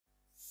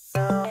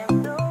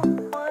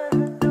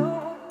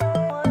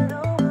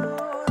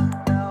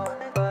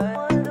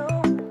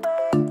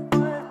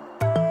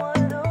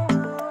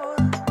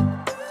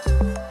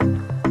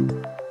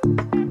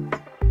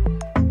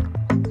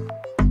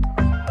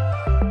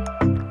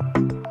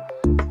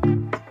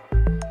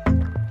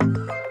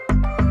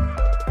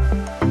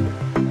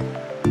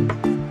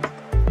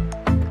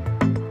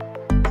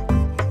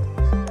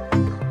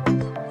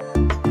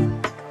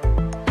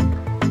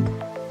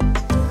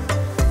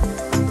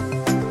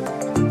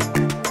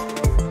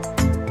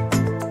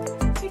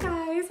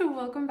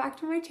back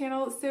to my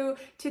channel. So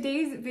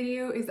today's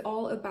video is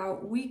all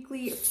about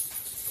weekly...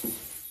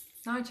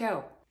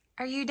 Nacho,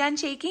 are you done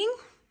shaking?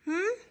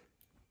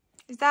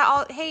 Is that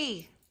all?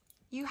 Hey,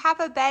 you have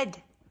a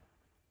bed.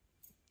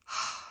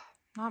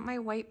 Not my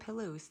white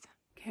pillows.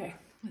 Okay,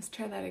 let's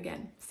try that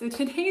again. So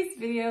today's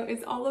video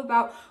is all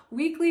about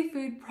weekly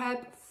food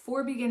prep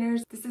for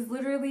beginners. This is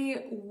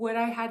literally what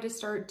I had to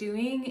start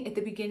doing at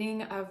the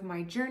beginning of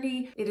my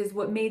journey. It is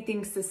what made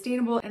things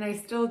sustainable, and I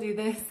still do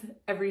this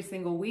every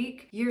single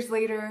week. Years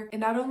later, it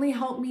not only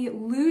helped me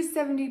lose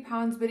 70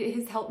 pounds, but it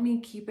has helped me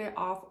keep it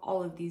off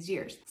all of these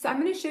years. So I'm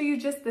gonna show you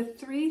just the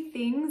 3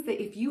 things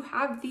that if you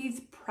have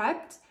these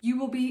prepped, you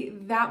will be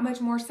that much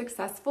more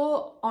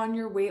successful on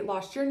your weight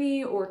loss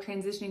journey or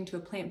transitioning to a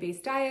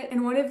plant-based diet.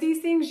 And one of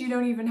these things you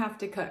don't even have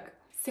to cook.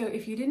 So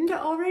if you didn't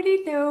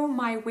already know,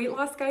 my weight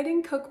loss guide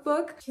and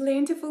cookbook,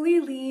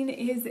 Plantifully Lean,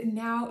 is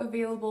now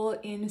available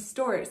in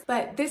stores.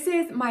 But this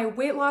is my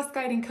weight loss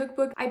guide and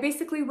cookbook. I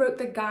basically wrote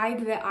the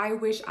guide that I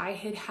wish I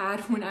had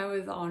had when I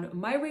was on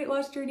my weight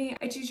loss journey.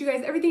 I teach you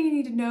guys everything you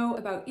need to know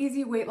about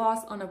easy weight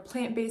loss on a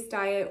plant-based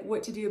diet,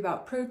 what to do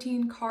about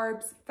protein,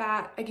 carbs,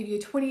 fat. I give you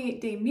a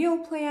 28-day meal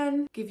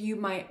plan, give you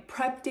my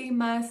prep day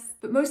musts,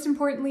 but most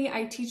importantly,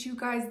 I teach you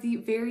guys the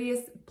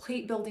various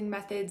plate building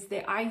methods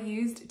that I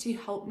used to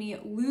help me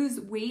lose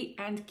weight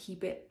and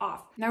keep it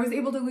off. And I was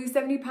able to lose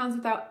 70 pounds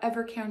without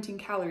ever counting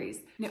calories.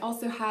 And it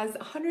also has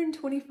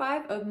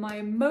 125 of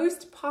my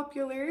most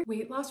popular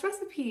weight loss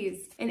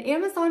recipes. And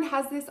Amazon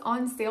has this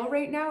on sale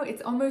right now.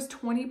 It's almost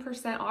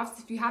 20% off.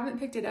 So if you haven't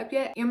picked it up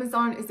yet,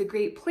 Amazon is a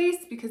great place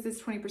because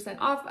it's 20%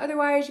 off.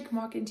 Otherwise, you can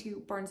walk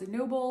into Barnes &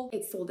 Noble.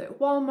 It's sold at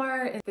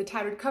Walmart and the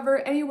tattered cover,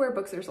 anywhere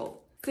books are sold.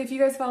 So if you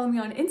guys follow me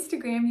on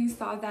Instagram, you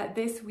saw that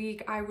this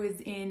week I was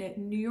in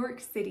New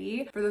York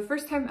City. For the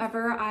first time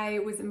ever, I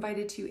was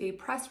invited to a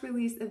press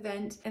release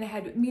event and I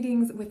had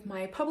meetings with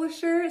my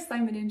publisher,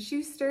 Simon &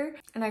 Schuster,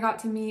 and I got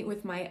to meet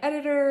with my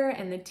editor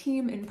and the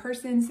team in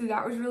person. So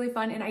that was really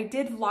fun. And I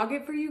did vlog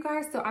it for you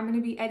guys. So I'm gonna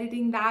be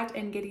editing that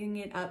and getting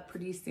it up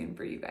pretty soon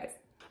for you guys.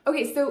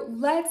 Okay, so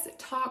let's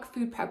talk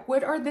food prep.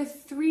 What are the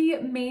 3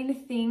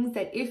 main things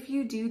that if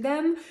you do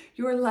them,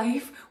 your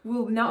life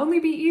will not only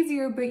be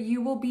easier, but you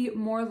will be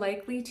more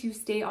likely to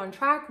stay on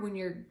track when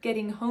you're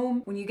getting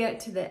home, when you get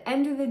to the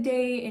end of the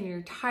day and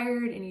you're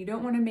tired and you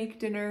don't want to make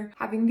dinner.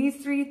 Having these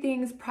 3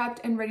 things prepped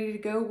and ready to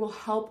go will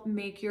help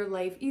make your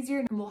life easier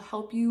and will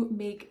help you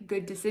make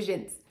good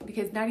decisions.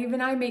 Because not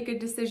even I make good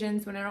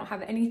decisions when I don't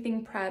have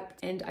anything prepped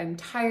and I'm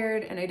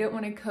tired and I don't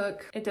want to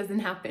cook. It doesn't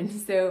happen.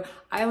 So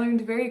I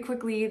learned very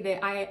quickly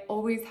that I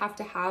always have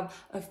to have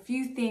a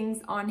few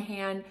things on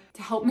hand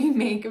to help me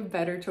make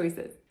better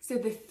choices. So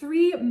the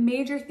 3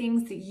 major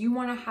things that you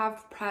want to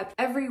have prepped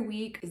every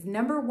week is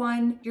number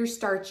 1, your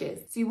starches.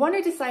 So you want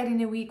to decide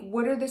in a week,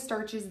 what are the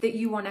starches that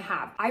you want to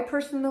have? I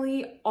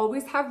personally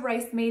always have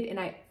rice made and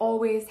I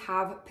always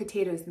have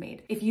potatoes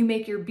made. If you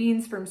make your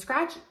beans from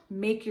scratch,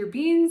 make your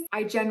beans.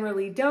 I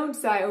generally don't,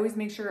 so I always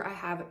make sure I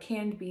have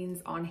canned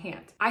beans on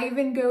hand. I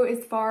even go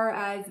as far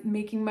as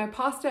making my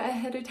pasta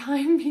ahead of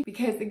time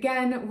because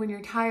again, when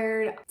you're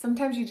tired,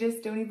 sometimes you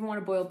just don't even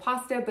want to boil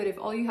pasta, but if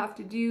all you have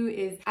to do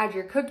is add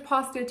your cooked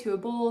pasta to a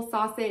bowl,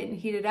 sauce it, and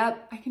heat it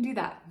up, I can do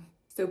that.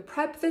 So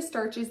prep the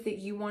starches that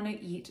you want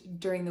to eat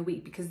during the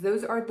week because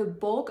those are the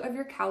bulk of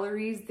your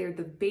calories. They're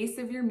the base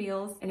of your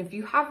meals. And if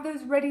you have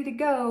those ready to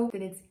go,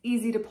 then it's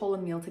easy to pull a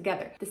meal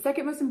together. The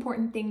second most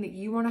important thing that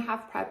you want to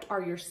have prepped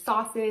are your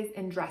sauces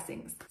and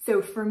dressings.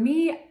 So for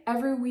me,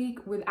 every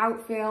week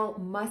without fail,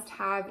 must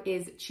have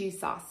is cheese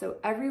sauce. So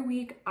every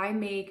week I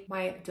make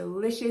my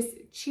delicious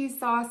cheese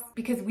sauce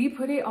because we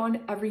put it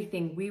on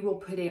everything. We will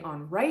put it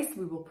on rice.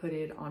 We will put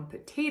it on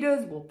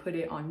potatoes. We'll put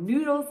it on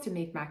noodles to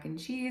make mac and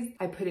cheese.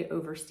 I put it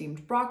over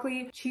steamed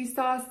broccoli. Cheese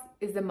sauce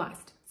is a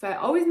must. So I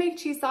always make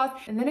cheese sauce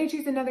and then I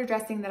choose another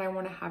dressing that I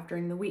want to have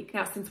during the week.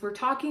 Now, since we're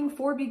talking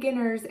for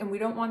beginners and we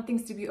don't want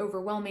things to be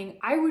overwhelming,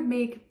 I would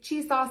make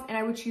cheese sauce and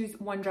I would choose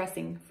 1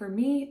 dressing. For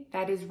me,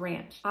 that is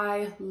ranch.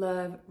 I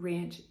love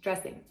ranch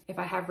dressing. If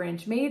I have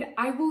ranch made,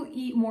 I will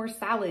eat more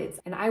salads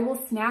and I will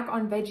snack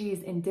on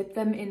veggies and dip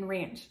them in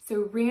ranch.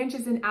 So ranch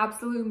is an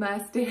absolute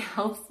must. It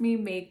helps me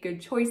make good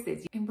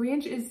choices. And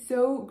ranch is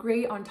so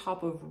great on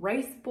top of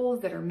rice bowls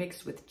that are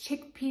mixed with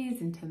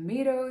chickpeas and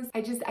tomatoes.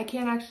 I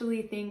can't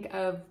actually think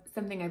of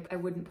something I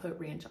wouldn't put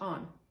ranch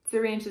on. So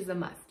ranch is a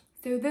must.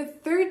 So the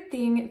third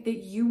thing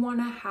that you want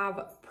to have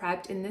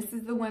prepped, and this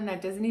is the one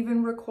that doesn't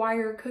even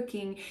require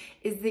cooking,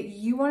 is that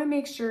you want to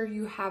make sure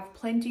you have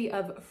plenty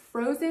of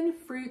frozen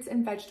fruits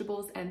and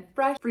vegetables and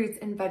fresh fruits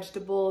and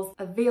vegetables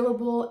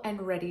available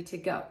and ready to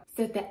go.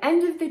 So at the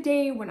end of the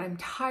day, when I'm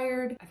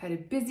tired, I've had a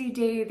busy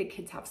day, the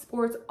kids have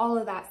sports, all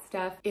of that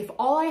stuff, if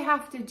all I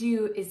have to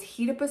do is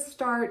heat up a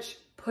starch,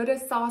 put a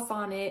sauce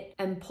on it,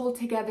 and pull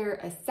together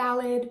a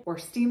salad or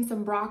steam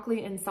some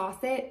broccoli and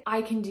sauce it,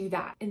 I can do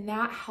that. And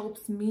that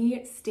helps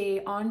me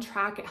stay on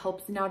track. It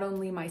helps not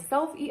only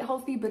myself eat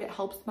healthy, but it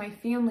helps my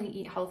family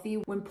eat healthy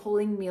when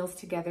pulling meals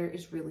together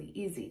is really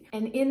easy.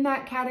 And in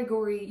that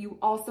category, you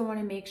also want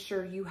to make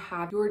sure you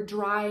have your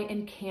dry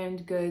and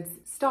canned goods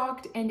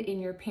stocked and in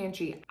your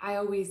pantry. I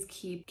always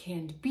keep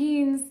canned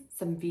beans,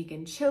 some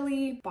vegan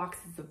chili,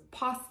 boxes of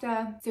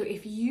pasta. So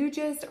if you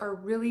just are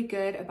really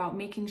good about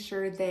making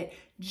sure that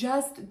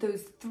just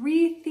those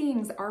 3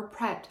 things are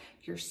prepped,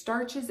 your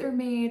starches are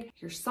made,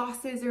 your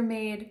sauces are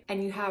made,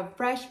 and you have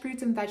fresh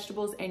fruits and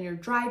vegetables and your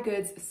dry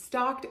goods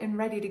stocked and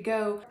ready to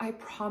go, I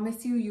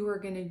promise you, you are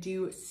gonna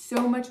do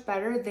so much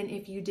better than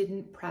if you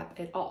didn't prep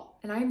at all.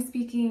 And I'm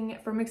speaking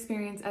from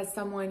experience as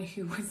someone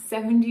who was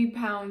 70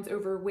 pounds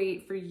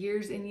overweight for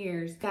years and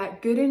years,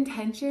 that good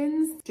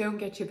intentions don't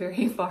get you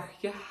very far.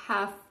 You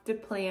have to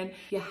plan,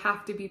 you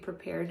have to be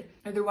prepared.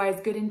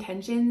 Otherwise, good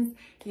intentions,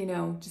 you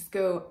know, just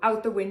go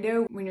out the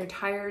window when you're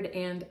tired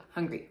and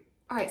hungry.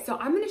 All right, so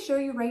I'm gonna show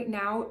you right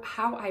now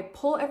how I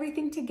pull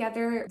everything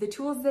together, the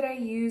tools that I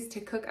use to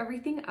cook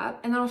everything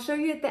up, and then I'll show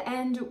you at the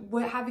end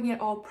what having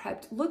it all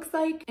prepped looks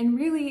like. And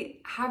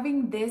really,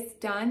 having this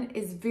done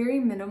is very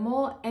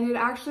minimal, and it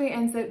actually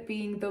ends up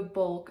being the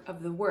bulk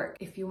of the work.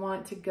 If you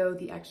want to go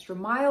the extra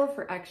mile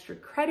for extra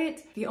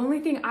credit, the only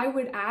thing I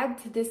would add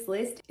to this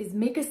list is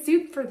make a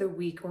soup for the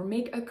week or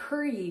make a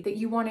curry that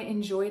you wanna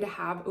enjoy to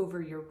have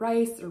over your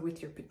rice or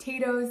with your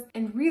potatoes,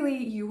 and really,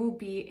 you will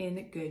be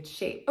in good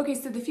shape. Okay,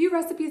 so the few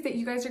recipes that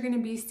you guys are going to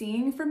be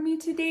seeing from me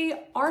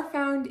today are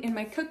found in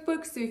my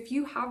cookbook. So if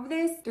you have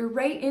this, they're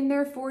right in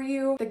there for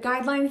you. The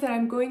guidelines that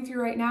I'm going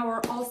through right now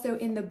are also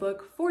in the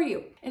book for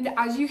you. And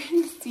as you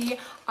can see,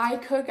 I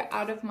cook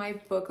out of my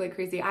book like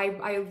crazy.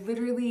 I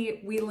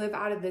literally, we live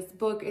out of this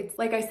book. It's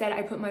like I said,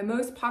 I put my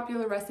most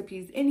popular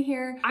recipes in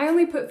here. I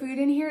only put food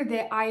in here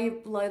that I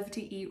love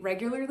to eat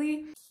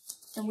regularly,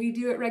 and we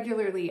do it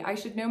regularly. I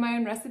should know my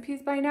own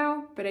recipes by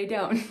now, but I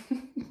don't.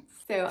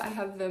 So I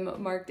have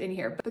them marked in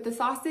here. But the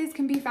sauces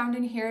can be found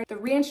in here. The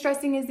ranch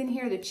dressing is in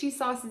here. The cheese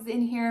sauce is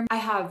in here. I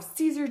have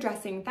Caesar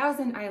dressing,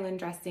 Thousand Island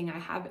dressing. I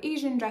have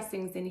Asian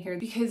dressings in here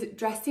because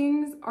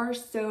dressings are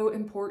so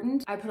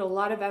important. I put a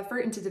lot of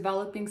effort into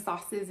developing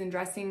sauces and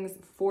dressings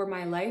for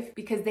my life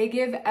because they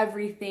give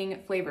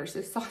everything flavor.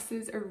 So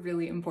sauces are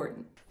really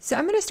important. So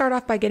I'm gonna start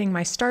off by getting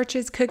my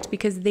starches cooked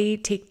because they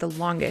take the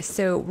longest.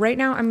 So right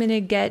now I'm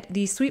gonna get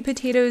the sweet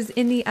potatoes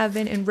in the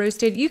oven and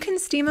roasted. You can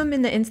steam them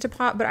in the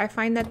Instapot, but I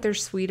find that they're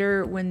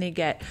sweeter when they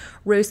get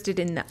roasted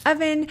in the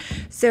oven.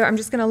 So I'm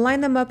just gonna line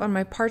them up on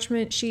my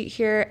parchment sheet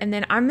here, and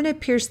then I'm gonna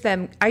pierce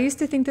them. I used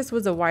to think this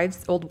was a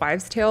old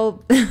wives'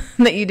 tale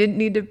that you didn't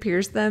need to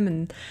pierce them,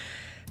 and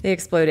they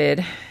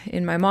exploded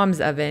in my mom's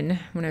oven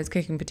when I was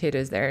cooking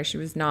potatoes there. She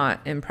was not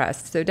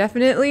impressed. So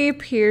definitely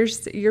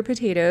pierce your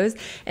potatoes.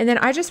 And then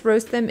I just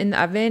roast them in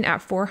the oven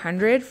at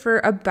 400 for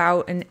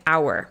about an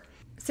hour.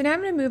 So now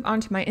I'm gonna move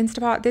on to my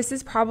Instapot. This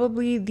is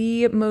probably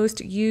the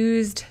most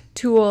used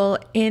tool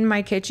in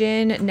my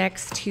kitchen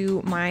next to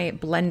my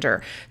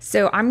blender.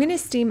 So I'm gonna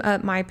steam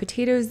up my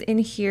potatoes in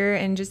here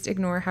and just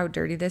ignore how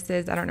dirty this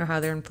is. I don't know how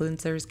their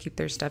influencers keep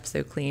their stuff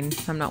so clean.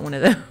 I'm not one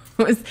of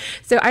those.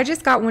 So I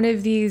just got one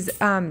of these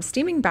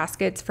steaming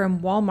baskets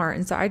from Walmart.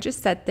 And so I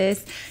just set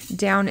this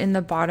down in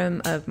the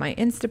bottom of my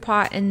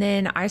Instapot, and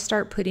then I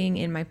start putting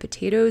in my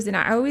potatoes. And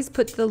I always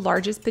put the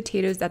largest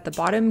potatoes at the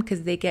bottom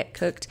because they get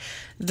cooked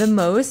the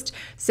most.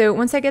 So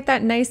once I get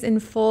that nice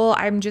and full,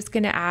 I'm just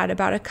gonna add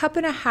about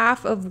 1.5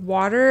 cups of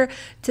water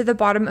to the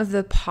bottom of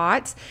the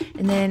pot,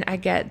 and then I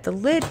get the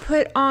lid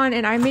put on,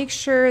 and I make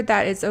sure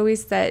that it's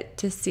always set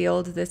to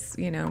sealed. This,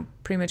 you know,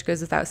 pretty much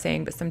goes without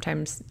saying, but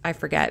sometimes I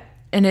forget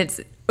and it's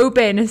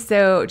open,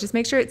 so just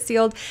make sure it's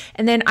sealed.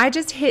 And then I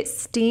just hit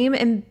steam,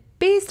 and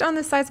based on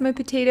the size of my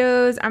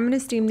potatoes, I'm gonna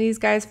steam these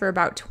guys for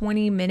about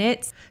 20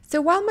 minutes.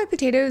 So while my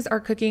potatoes are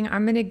cooking,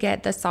 I'm gonna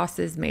get the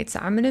sauces made. So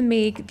I'm gonna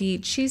make the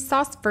cheese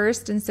sauce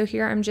first. And so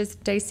here I'm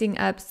just dicing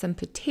up some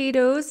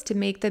potatoes to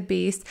make the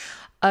base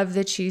of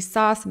the cheese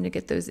sauce. I'm gonna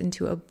get those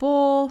into a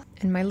bowl.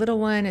 And my little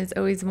one is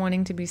always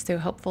wanting to be so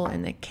helpful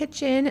in the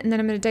kitchen. And then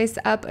I'm gonna dice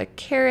up a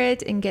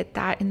carrot and get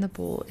that in the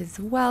bowl as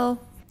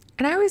well.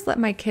 And I always let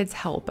my kids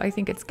help. I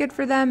think it's good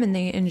for them and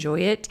they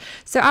enjoy it.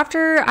 So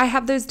after I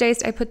have those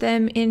diced, I put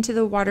them into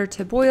the water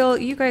to boil.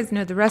 You guys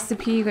know the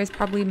recipe. You guys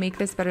probably make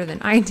this better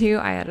than I do.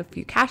 I add a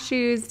few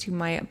cashews to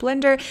my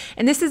blender.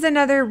 And this is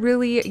another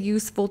really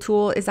useful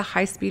tool, is a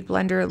high-speed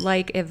blender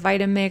like a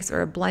Vitamix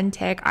or a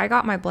Blendtec. I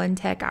got my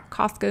Blendtec at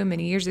Costco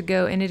many years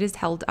ago, and it has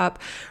held up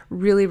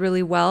really,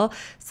 really well.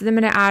 So then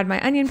I'm gonna add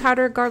my onion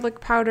powder, garlic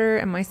powder,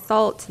 and my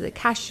salt to the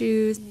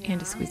cashews, and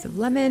a squeeze of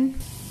lemon.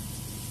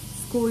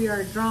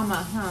 Schoolyard drama,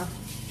 huh?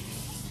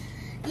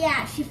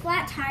 Yeah, she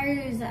flat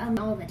tires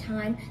all the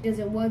time because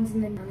it was,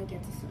 and then Nana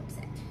gets so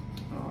upset.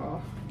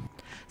 Oh.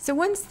 So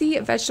once the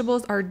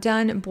vegetables are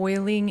done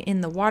boiling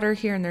in the water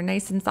here and they're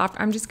nice and soft,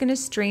 I'm just gonna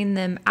strain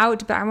them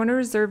out, but I wanna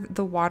reserve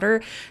the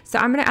water. So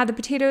I'm gonna add the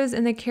potatoes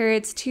and the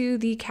carrots to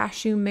the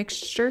cashew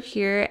mixture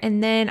here.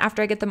 And then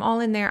after I get them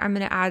all in there, I'm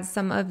gonna add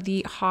some of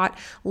the hot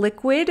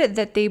liquid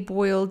that they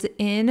boiled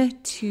in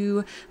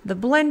to the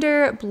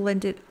blender,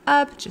 blend it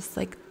up just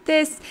like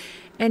this.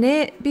 And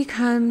it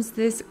becomes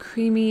this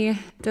creamy,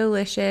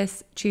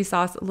 delicious cheese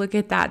sauce. Look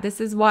at that.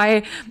 This is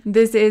why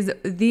this is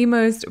the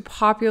most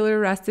popular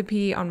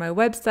recipe on my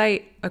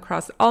website,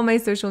 across all my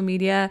social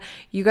media.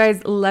 You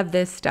guys love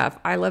this stuff.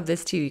 I love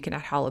this too. You can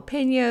add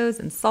jalapenos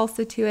and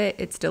salsa to it.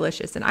 It's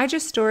delicious. And I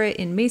just store it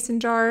in mason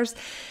jars.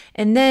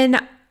 And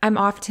then I'm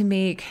off to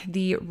make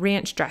the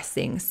ranch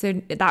dressing.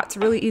 So that's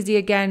really easy.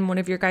 Again, one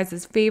of your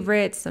guys'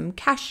 favorites, some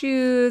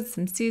cashews,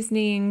 some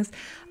seasonings,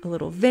 a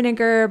little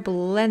vinegar,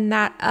 blend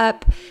that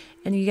up,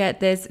 and you get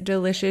this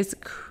delicious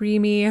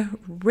creamy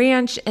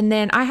ranch. And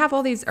then I have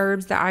all these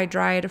herbs that I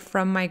dried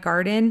from my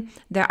garden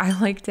that I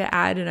like to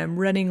add, and I'm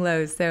running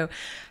low. So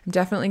I'm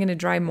definitely gonna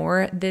dry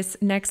more this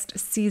next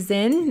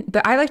season.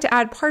 But I like to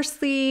add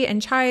parsley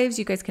and chives.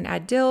 You guys can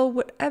add dill,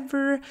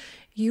 whatever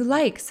you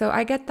like. So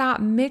I get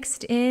that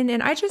mixed in,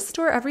 and I just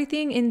store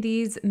everything in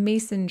these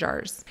mason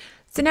jars.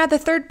 So now the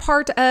third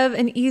part of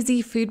an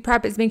easy food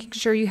prep is making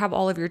sure you have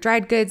all of your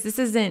dried goods. This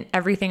isn't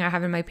everything I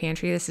have in my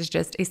pantry. This is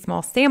just a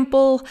small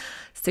sample.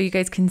 So you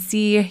guys can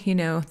see, you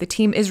know, the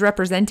team is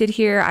represented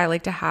here. I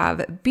like to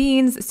have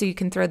beans, so you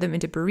can throw them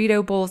into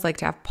burrito bowls. I like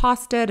to have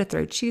pasta to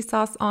throw cheese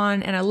sauce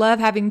on. And I love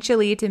having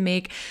chili to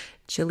make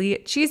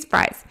chili cheese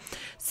fries.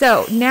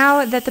 So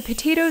now that the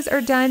potatoes are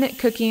done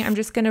cooking, I'm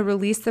just going to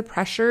release the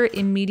pressure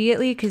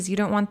immediately because you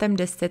don't want them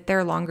to sit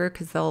there longer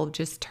because they'll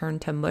just turn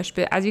to mush.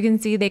 But as you can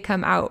see, they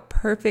come out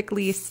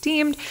perfectly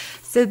steamed.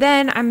 So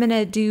then I'm going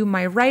to do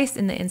my rice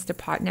in the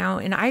Instapot now,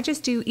 and I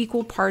just do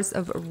equal parts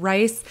of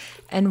rice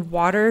and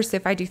water. So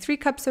if I do 3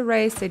 cups of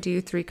rice, I do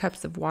 3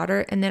 cups of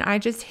water, and then I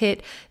just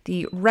hit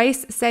the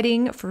rice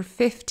setting for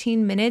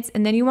 15 minutes,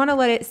 and then you want to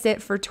let it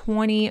sit for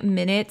 20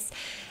 minutes.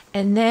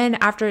 And then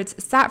after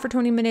it's sat for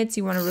 20 minutes,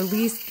 you want to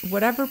release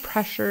whatever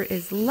pressure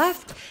is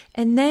left,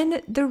 and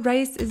then the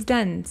rice is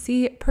done.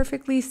 See,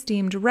 perfectly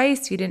steamed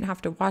rice. You didn't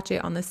have to watch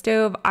it on the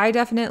stove. I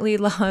definitely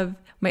love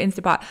my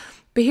Instapot.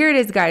 But here it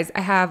is, guys.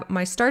 I have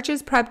my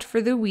starches prepped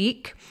for the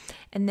week.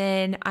 And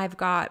then I've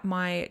got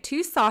my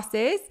 2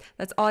 sauces.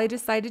 That's all I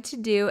decided to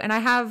do. And I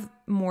have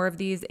more of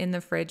these in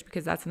the fridge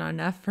because that's not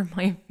enough for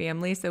my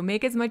family. So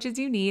make as much as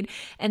you need.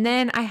 And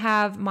then I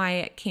have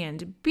my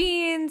canned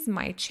beans,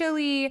 my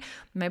chili,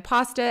 my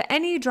pasta,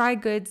 any dry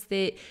goods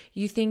that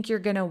you think you're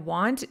going to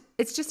want.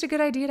 It's just a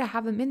good idea to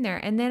have them in there.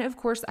 And then, of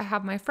course, I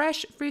have my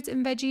fresh fruits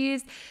and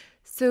veggies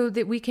so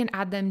that we can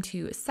add them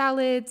to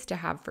salads, to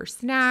have for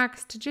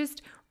snacks, to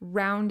just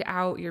round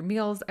out your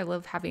meals. I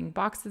love having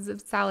boxes of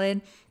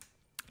salad.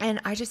 And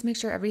I just make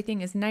sure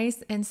everything is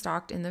nice and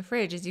stocked in the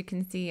fridge. As you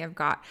can see, I've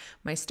got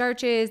my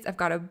starches. I've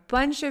got a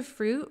bunch of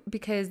fruit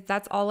because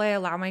that's all I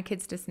allow my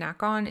kids to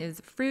snack on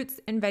is fruits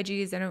and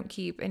veggies. I don't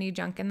keep any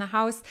junk in the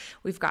house.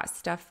 We've got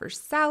stuff for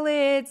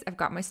salads. I've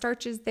got my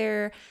starches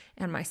there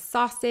and my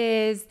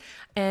sauces.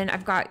 And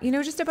I've got, you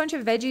know, just a bunch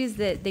of veggies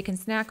that they can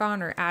snack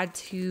on or add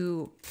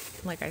to,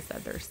 like I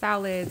said, their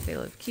salads. They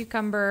love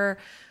cucumber,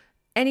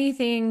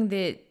 anything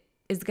that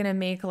is going to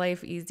make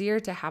life easier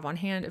to have on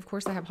hand. Of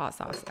course, I have hot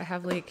sauce. I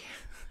have like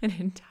an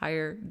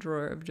entire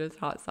drawer of just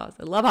hot sauce.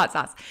 I love hot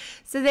sauce.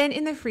 So then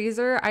in the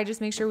freezer, I just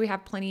make sure we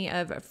have plenty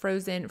of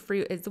frozen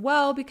fruit as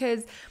well,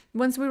 because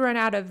once we run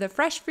out of the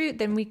fresh fruit,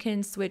 then we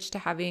can switch to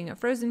having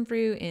frozen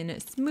fruit in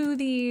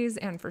smoothies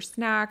and for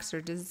snacks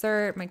or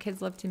dessert. My kids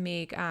love to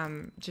make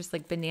just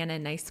like banana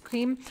and ice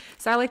cream.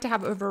 So I like to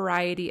have a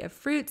variety of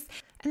fruits.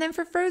 And then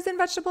for frozen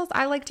vegetables,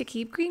 I like to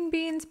keep green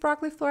beans,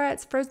 broccoli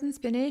florets, frozen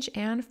spinach,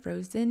 and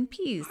frozen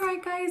peas. All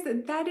right, guys,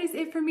 that is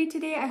it for me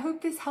today. I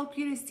hope this helped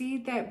you to see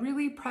that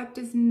really prep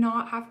does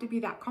not have to be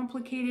that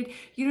complicated.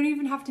 You don't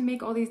even have to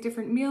make all these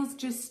different meals.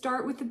 Just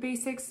start with the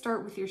basics,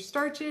 start with your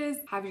starches,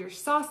 have your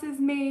sauces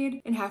made,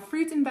 and have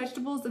fruits and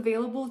vegetables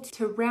available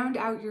to round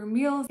out your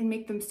meals and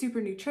make them super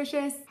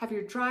nutritious. Have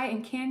your dry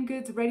and canned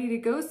goods ready to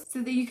go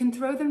so that you can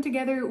throw them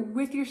together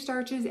with your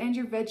starches and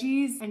your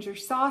veggies and your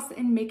sauce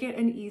and make it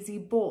an easy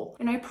bowl.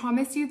 And I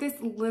promise you, this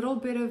little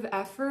bit of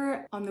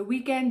effort on the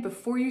weekend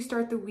before you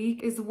start the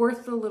week is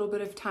worth the little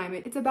bit of time.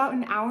 It's about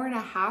an hour and a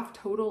half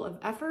total of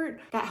effort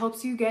that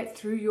helps you get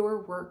through your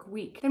work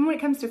week. Then when it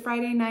comes to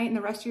Friday night and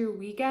the rest of your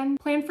weekend,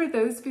 plan for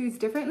those foods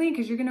differently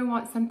because you're gonna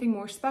want something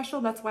more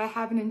special. That's why I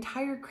have an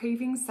entire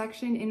cravings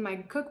section in my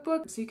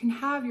cookbook, so you can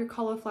have your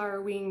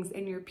cauliflower wings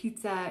and your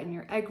pizza and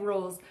your egg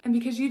rolls. And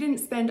because you didn't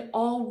spend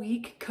all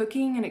week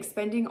cooking and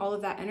expending all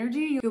of that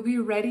energy, you'll be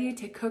ready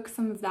to cook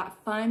some of that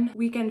fun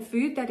weekend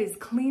food that is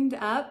cleaned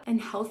up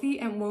and healthy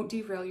and won't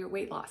derail your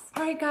weight loss.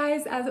 All right,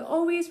 guys, as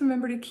always,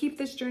 remember to keep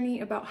this journey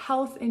about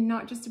health and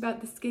not just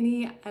about the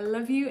skinny. I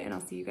love you, and I'll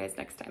see you guys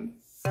next time.